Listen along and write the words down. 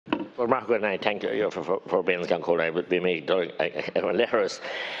Well, Margaret and I thank you for being on call. I would be made letters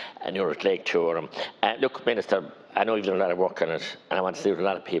and you're Lake to look, Minister, I know you've done a lot of work on it, and I want to say to a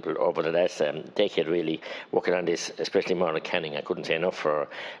lot of people over the last decade really working on this, especially more on Canning. I couldn't say enough for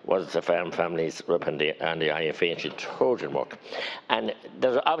was the farm families up on the IFA and Trojan work. And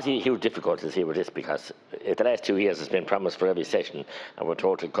there's obviously huge difficulties here with this because the last 2 years it's been promised for every session, and we're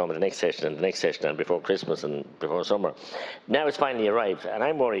told to come in the next session and the next session and before Christmas and before summer. Now it's finally arrived, and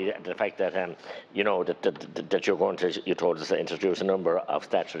I'm worried at the fact that you know that you're going to, you told us, to introduce a number of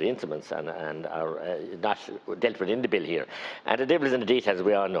statutory instruments and are not dealt within the bill here. And the devil is in the details,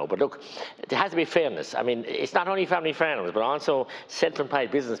 we all know. But look, there has to be fairness. I mean, it's not only family farmers, but also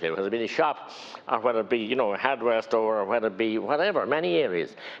self-employed businessmen, whether it be a shop or whether it be, you know, a hardware store or whether it be whatever, many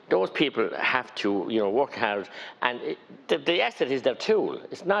areas. Those people have to, you know, work hard. And the asset is their tool.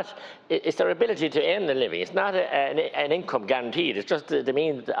 It's not, it's their ability to earn a living. It's not an income guaranteed. It's just the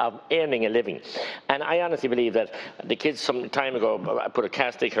means of earning a living. And I honestly believe that the kids some time ago put a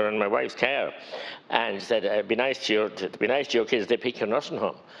car sticker on my wife's car and said, it'd be nice to your kids, they pick your nursing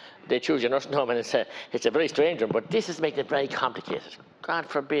home. They choose your nursing home, and it's a very strange one, but this is making it very complicated. God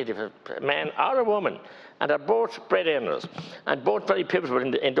forbid if a man or a woman, and they're both bread earners, and both very pivotal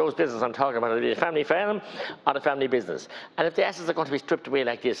in those businesses I'm talking about, the family farm or the family business. And if the assets are going to be stripped away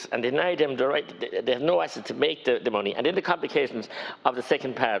like this and deny them the right, they have no assets to make the money, and then the complications of the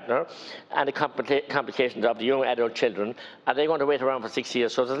second partner and the complications of the young adult children, are they going to wait around for 6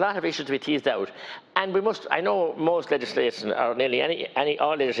 years? So there's a lot of issues to be teased out. And we must, I know most legislation, or nearly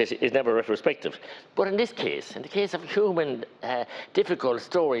all legislation is never retrospective, but in this case, in the case of human difficult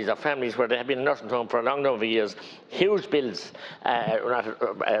stories of families where they have been in a nursing home for a long number of years, huge bills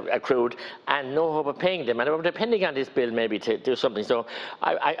accrued, and no hope of paying them. And we're depending on this bill maybe to do something. So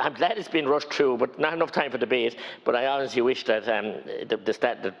I'm glad it's been rushed through, but not enough time for debate. But I honestly wish that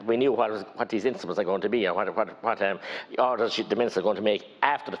that we knew what these instruments are going to be, or what orders the minister are going to make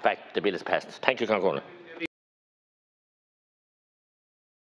after the fact the bill is passed. Thank you, Conor.